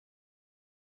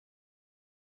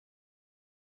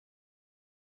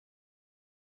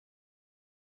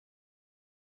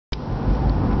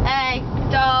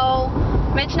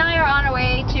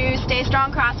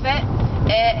Strong CrossFit.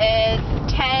 It is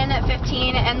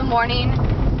 10:15 in the morning,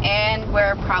 and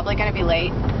we're probably going to be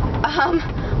late.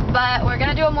 But we're going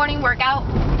to do a morning workout,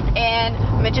 and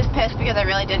Mitch is pissed because I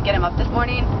really did get him up this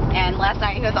morning, and last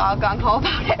night he was all gung-ho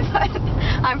about it, but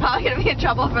I'm probably going to be in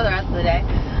trouble for the rest of the day.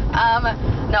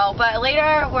 No, but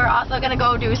later we're also going to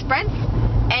go do sprints,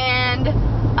 and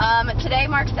today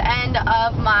marks the end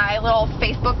of my little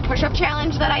Facebook push-up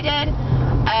challenge that I did,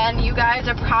 and you guys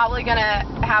are probably going to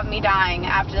have me dying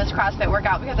after this CrossFit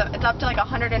workout because it's up to like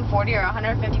 140 or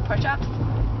 150 push-ups.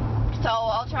 So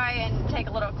I'll try and take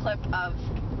a little clip of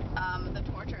the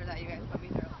torture that you guys put me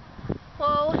through.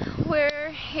 Well,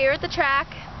 we're here at the track,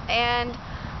 and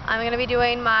I'm going to be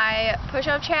doing my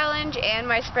push-up challenge and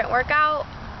my sprint workout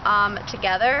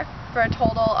together for a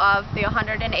total of the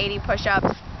 180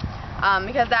 push-ups,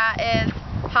 because that is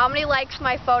how many likes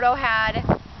my photo had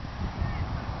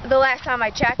the last time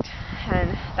I checked,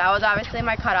 and that was obviously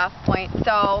my cutoff point.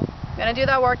 So I'm going to do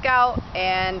that workout,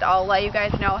 and I'll let you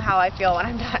guys know how I feel when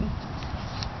I'm done.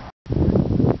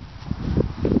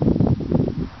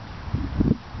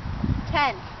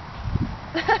 10.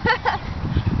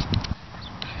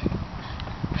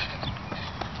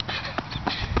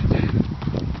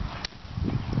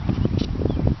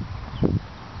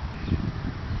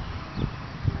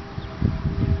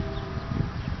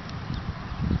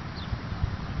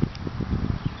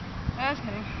 I was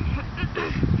kidding.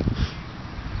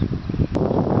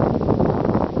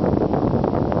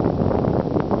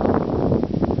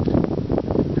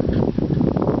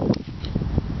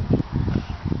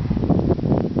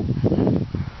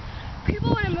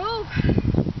 People want to move.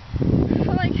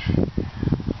 So like,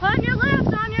 on your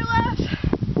left, on your left.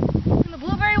 And the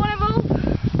blueberry want to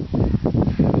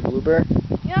move. Blueberry?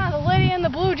 Yeah, the lady in the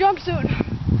blue jumpsuit.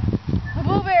 The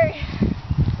blueberry.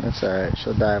 That's alright,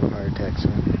 she'll die of a heart attack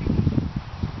soon.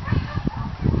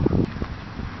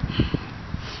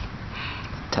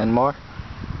 10 more?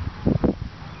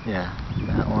 Yeah,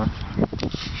 that one.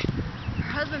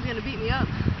 Her husband's gonna beat me up.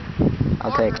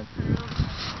 I'll take him.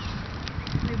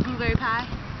 Big blueberry pie.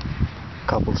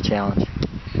 Couples challenge.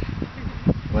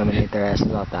 Eliminate their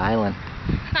asses off the island.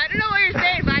 I don't know what you're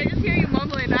saying, but I just hear you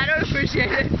mumbling. I don't appreciate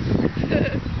it.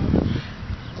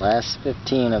 Last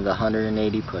 15 of the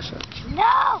 180 push-ups.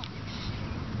 No!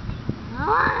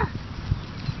 Oh,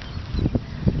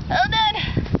 done.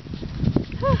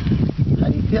 How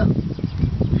do you feel?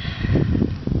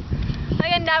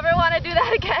 Like I never want to do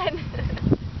that again.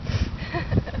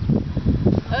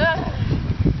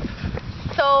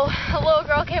 So a little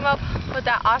girl came up with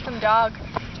that awesome dog.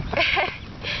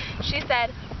 She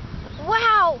said,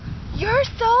 "Wow, you're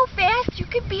so fast, you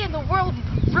could be in the World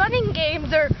Running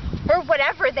Games or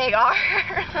whatever they are."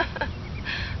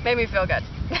 Made me feel good.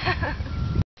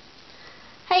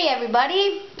 Hey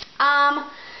everybody.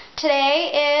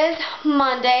 Today is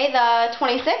Monday the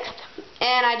 26th,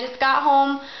 and I just got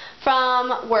home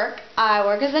from work. I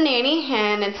work as a nanny,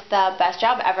 and it's the best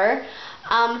job ever.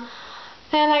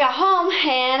 And I got home,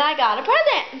 and I got a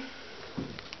present.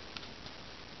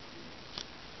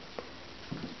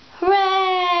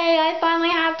 Hooray! I finally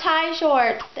have tie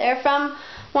shorts. They're from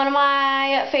one of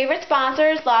my favorite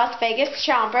sponsors, Las Vegas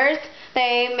Chompers.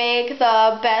 They make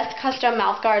the best custom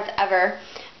mouth guards ever,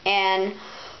 and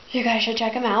you guys should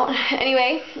check them out.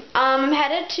 Anyway, I'm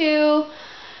headed to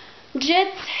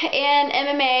Jits and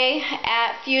MMA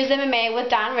at Fuse MMA with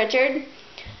Don Richard,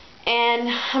 and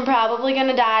I'm probably going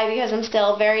to die because I'm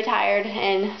still very tired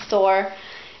and sore,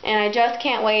 and I just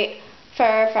can't wait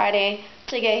for Friday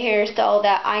to get here so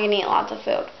that I can eat lots of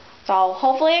food. So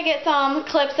hopefully I get some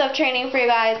clips of training for you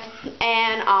guys,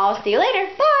 and I'll see you later.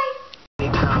 Bye!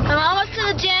 I'm almost to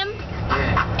the gym,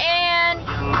 and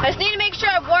I just need to make sure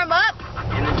I warm up.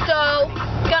 So,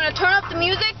 gonna turn up the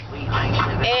music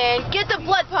and get the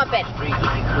blood pumping.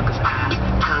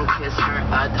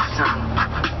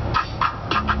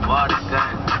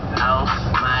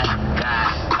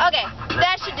 Okay,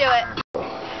 that should do it.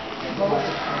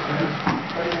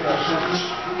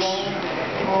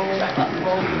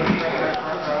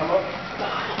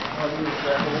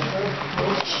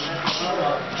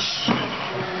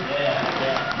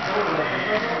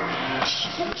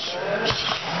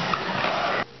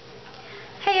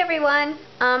 Hey everyone,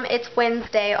 it's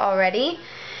Wednesday already,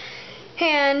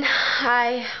 and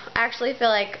I actually feel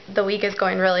like the week is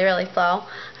going really, really slow.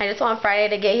 I just want Friday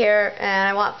to get here, and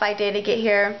I want fight day to get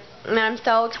here, and I'm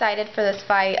so excited for this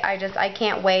fight. I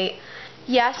can't wait,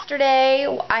 Yesterday,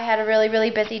 I had a really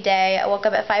busy day. I woke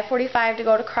up at 5:45 to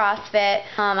go to CrossFit.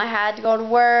 I had to go to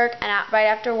work, and right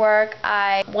after work,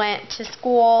 I went to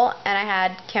school, and I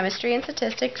had chemistry and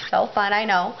statistics. So fun, I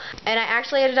know. And I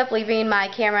actually ended up leaving my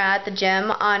camera at the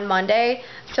gym on Monday,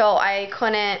 so I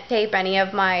couldn't tape any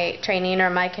of my training or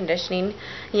my conditioning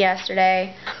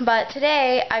yesterday. But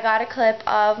today, I got a clip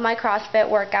of my CrossFit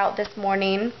workout this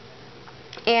morning,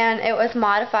 and it was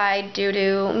modified due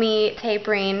to me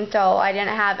tapering, so I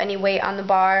didn't have any weight on the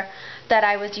bar that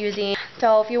I was using.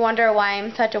 So if you wonder why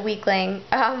I'm such a weakling,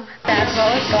 that's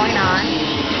what was going on.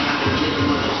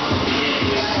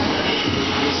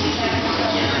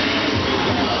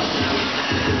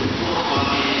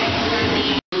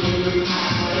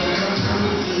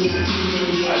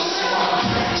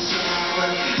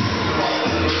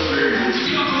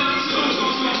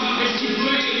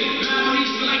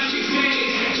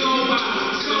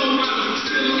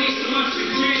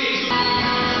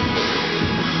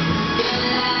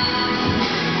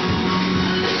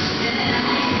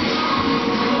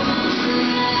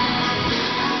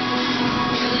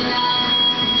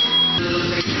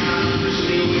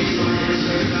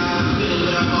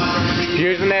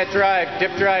 Using that drive,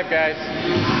 dip drive, guys.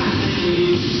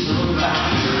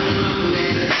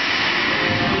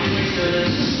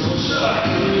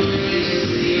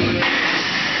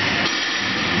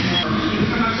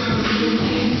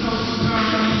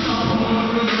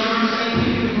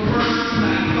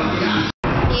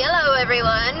 Hello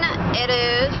everyone, it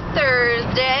is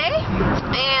Thursday,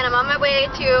 and I'm on my way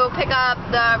to pick up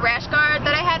the rash guard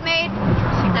that I had made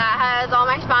that has all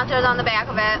my sponsors on the back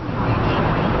of it.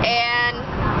 And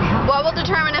what will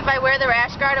determine if I wear the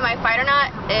rash guard in my fight or not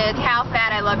is how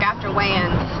fat I look after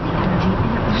weigh-ins.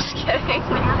 Just kidding.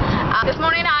 This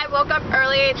morning I woke up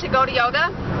early to go to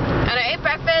yoga, and I ate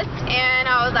breakfast, and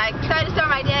I was like excited to start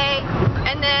my day.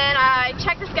 And then I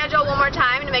checked the schedule one more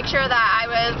time to make sure that I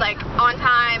was like on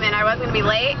time and I wasn't going to be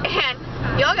late. And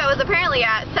yoga was apparently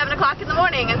at 7 o'clock in the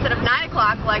morning instead of 9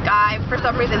 o'clock like I for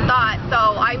some reason thought. So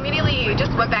I immediately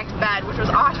just went back to bed, which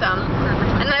was awesome.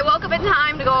 And then I woke up in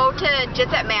time to go to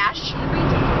Jits at MASH.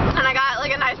 And I got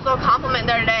like a nice little compliment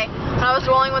there today. When I was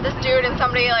rolling with this dude, and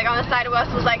somebody like on the side of us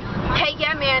was like, "Hey,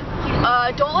 yeah man,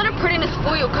 don't let her prettiness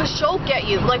fool you, cause she'll get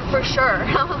you, like for sure."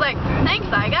 And I was like, thanks,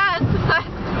 I guess.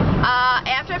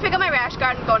 After I pick up my rash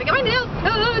guard and go to get my nails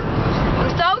done, I'm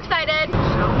so excited.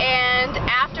 And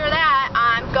after that,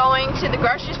 I'm going to the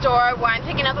grocery store where I'm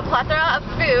picking up a plethora of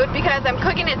food because I'm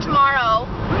cooking it tomorrow,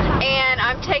 and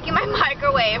I'm taking my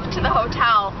microwave to the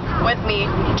hotel with me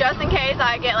just in case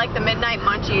I get like the midnight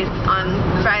munchies on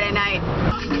Friday night.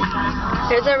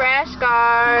 Here's a rash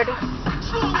guard.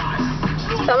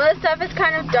 Some of the stuff is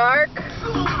kind of dark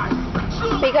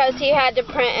because he had to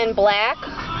print in black,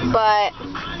 but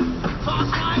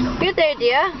you get the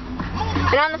idea.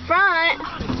 And on the front,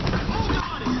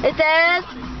 it says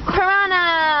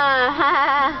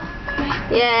Piranha!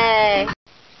 Yay!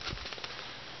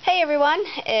 Hey everyone,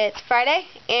 it's Friday,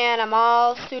 and I'm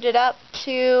all suited up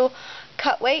to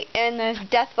cut weight in this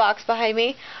death box behind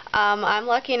me. I'm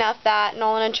lucky enough that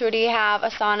Nolan and Trudy have a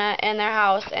sauna in their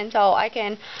house, and so I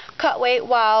can cut weight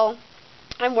while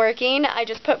I'm working. I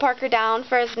just put Parker down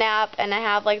for his nap, and I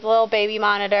have like the little baby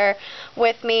monitor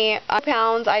with me. 2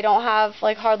 pounds, I don't have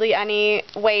like hardly any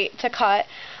weight to cut,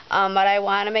 but I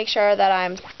want to make sure that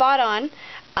I'm spot on.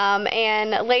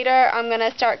 And later I'm going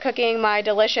to start cooking my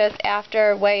delicious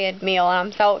after weigh-in meal, and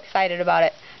I'm so excited about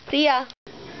it. See ya!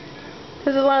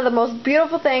 This is one of the most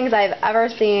beautiful things I've ever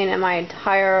seen in my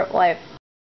entire life.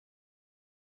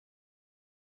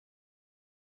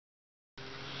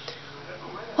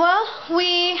 Well,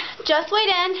 we just weighed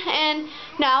in, and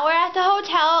now we're at the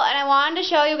hotel, and I wanted to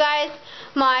show you guys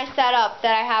my setup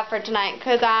that I have for tonight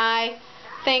because I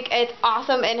think it's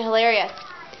awesome and hilarious.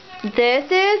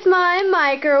 This is my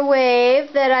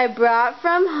microwave that I brought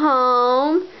from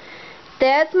home.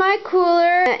 That's my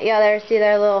cooler. Yeah, there, see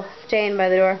there, a little stain by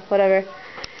the door, whatever.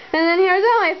 And then here's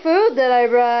all my food that I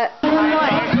brought. Right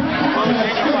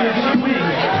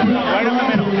up the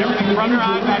middle. Everything front or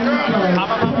on, back or on.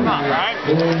 Top, right?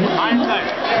 High and tight.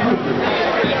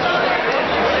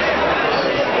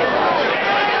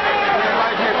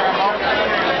 Right here, Grandma.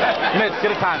 Mitch,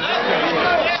 get a time. Nice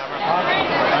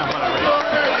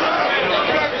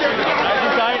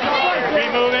and tight.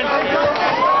 Keep moving.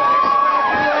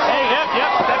 Hey, yep,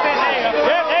 step in. There you go.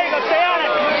 Yep, there you go. Stay on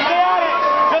it. Stay on it.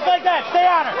 Just like that. Stay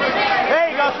on her.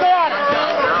 There you go. Stay on her.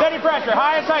 Steady pressure.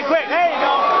 High and tight. Quick. There you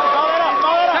go. Follow it up.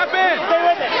 Follow it up. Step in. Stay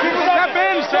with it. Keep step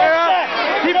in, Sarah.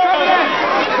 Keep coming in.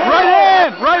 Right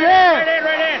hand. Right hand. Right hand.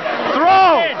 Right hand.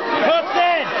 Throw. Hooks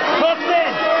in. Hooks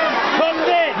in. Hooks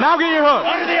in. Now get your hook.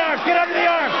 Under the arms. Get under the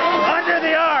arms. Under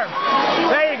the arms.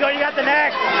 There you go. You got the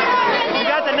neck. You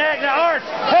got the neck. Now arch.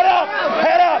 Head up.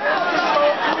 Head up.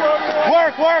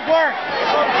 Work, work, work.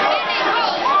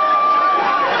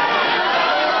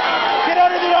 Get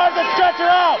under the arms and stretch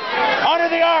her out. Under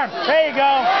the arms. There you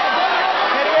go.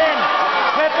 Hip in.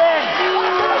 Hip in.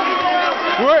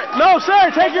 No, sir.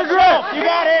 Take your grip. You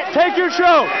got it. Take your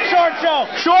choke. Short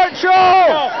choke. Short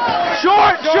choke.